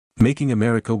Making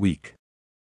America weak.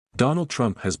 Donald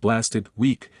Trump has blasted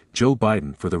weak Joe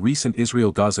Biden for the recent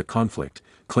Israel-Gaza conflict,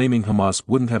 claiming Hamas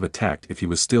wouldn't have attacked if he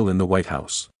was still in the White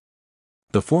House.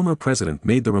 The former president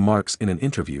made the remarks in an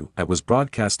interview that was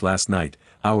broadcast last night,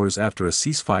 hours after a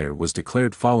ceasefire was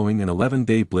declared following an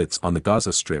 11-day blitz on the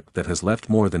Gaza Strip that has left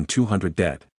more than 200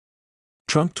 dead.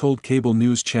 Trump told cable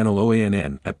news channel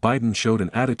OANN that Biden showed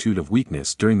an attitude of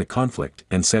weakness during the conflict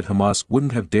and said Hamas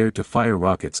wouldn't have dared to fire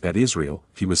rockets at Israel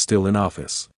if he was still in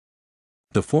office.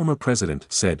 The former president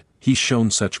said, "He's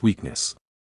shown such weakness.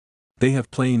 They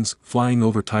have planes flying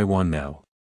over Taiwan now.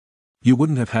 You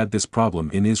wouldn't have had this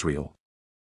problem in Israel."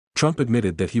 Trump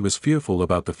admitted that he was fearful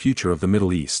about the future of the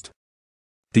Middle East.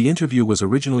 The interview was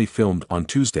originally filmed on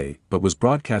Tuesday but was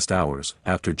broadcast hours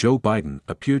after Joe Biden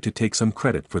appeared to take some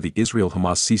credit for the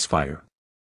Israel-Hamas ceasefire.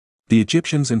 The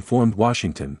Egyptians informed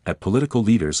Washington that political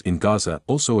leaders in Gaza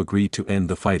also agreed to end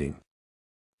the fighting.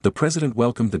 The president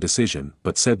welcomed the decision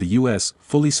but said the U.S.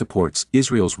 fully supports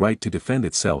Israel's right to defend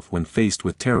itself when faced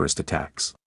with terrorist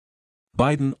attacks.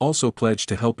 Biden also pledged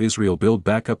to help Israel build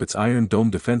back up its Iron Dome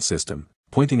defense system,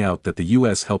 pointing out that the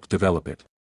U.S. helped develop it.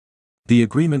 The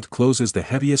agreement closes the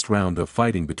heaviest round of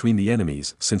fighting between the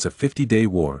enemies since a 50-day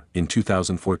war in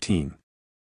 2014.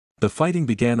 The fighting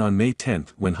began on May 10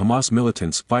 when Hamas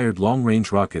militants fired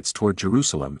long-range rockets toward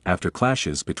Jerusalem after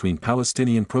clashes between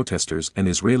Palestinian protesters and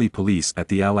Israeli police at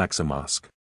the Al-Aqsa Mosque.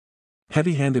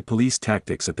 Heavy-handed police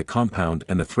tactics at the compound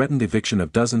and the threatened eviction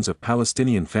of dozens of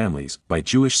Palestinian families by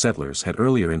Jewish settlers had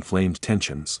earlier inflamed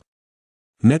tensions.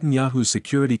 Netanyahu's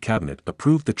security cabinet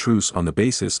approved the truce on the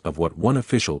basis of what one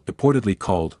official reportedly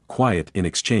called quiet in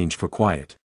exchange for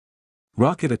quiet.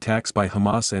 Rocket attacks by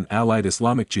Hamas and allied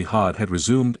Islamic Jihad had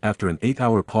resumed after an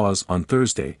 8-hour pause on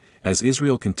Thursday, as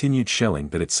Israel continued shelling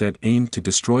that it said aimed to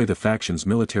destroy the faction's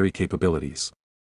military capabilities.